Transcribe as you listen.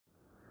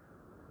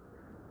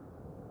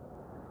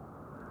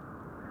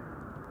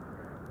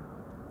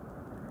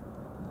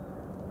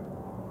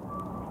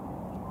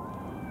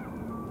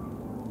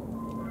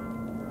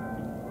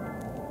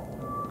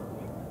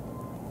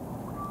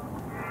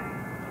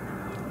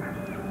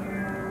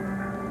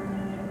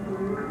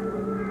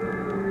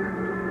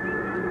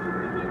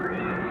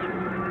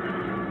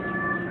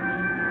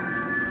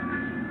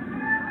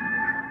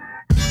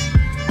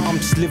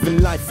Just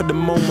living life for the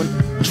moment,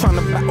 trying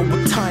to battle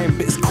with time,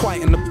 but it's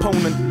quite an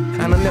opponent.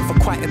 And I never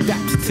quite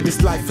adapted to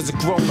this life as a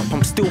grown-up.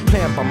 I'm still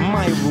playing by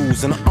my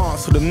rules and I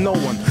answer to no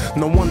one.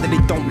 No wonder they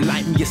don't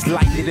like me, it's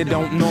likely they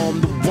don't know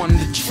I'm the one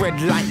to tread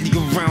lightly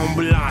around.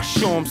 Will I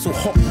show them? So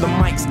hot, the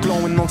mic's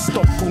glowing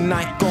non-stop all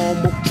night.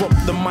 Gone, won't drop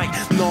the mic,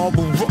 no, I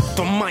will rock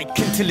the mic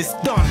until it's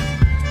done.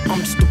 I'm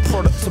just a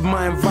product of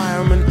my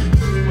environment.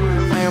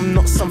 I am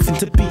not something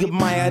to be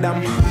admired,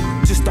 I'm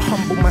just a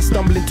humble man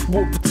stumbling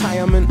toward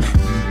retirement.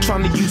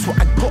 Trying to use what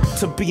I got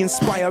to be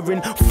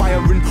inspiring.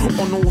 Firing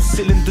on all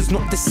cylinders,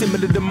 not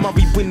dissimilar to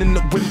Murray winning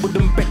at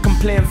Wimbledon. Beckham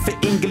playing for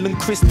England,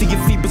 Christie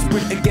if he was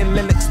sprint again.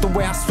 Lennox the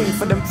way I swing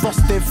for them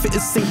frost, they're fit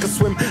as sink or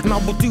swim. And I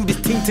will do this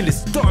thing till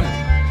it's done.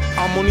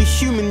 I'm only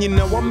human, you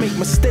know, I make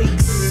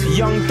mistakes.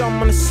 Young,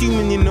 dumb,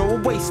 unassuming, you know,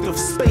 a waste of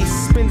space.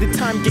 Spending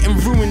time getting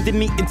ruined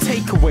and eating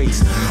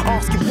takeaways.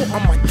 Asking what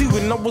am I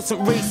doing, I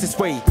wasn't raised this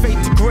way.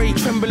 Fade to grey,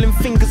 trembling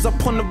fingers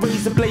up on the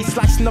razor blade.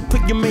 Slicing up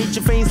at your major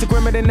veins, the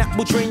grenadine that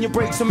will drain your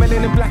brakes. So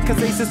melanin black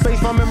as ace of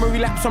space, my memory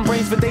lapse on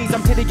brains for days.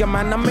 I'm telling you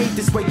man, I made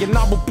this way and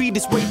I will be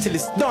this way till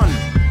it's done.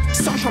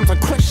 Sometimes I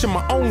question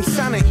my own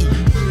sanity.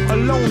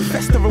 Alone,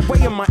 fester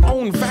away in my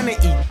own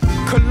vanity.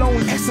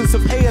 Cologne, essence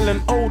of ale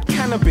and old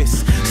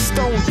cannabis.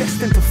 Stone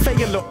destined to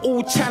fail at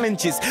all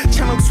challenges.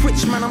 Channel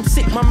switch, man, I'm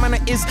sick, my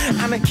manner is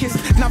anarchist.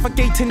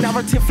 Navigating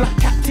narrative like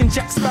Captain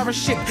Jack Sparrow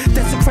ship.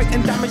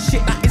 Desecrating damage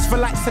shit like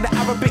Israelites to the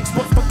Arabics.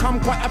 What's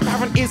become quite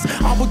apparent is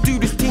I will do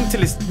this thing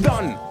till it's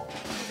done.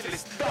 Till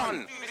it's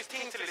done.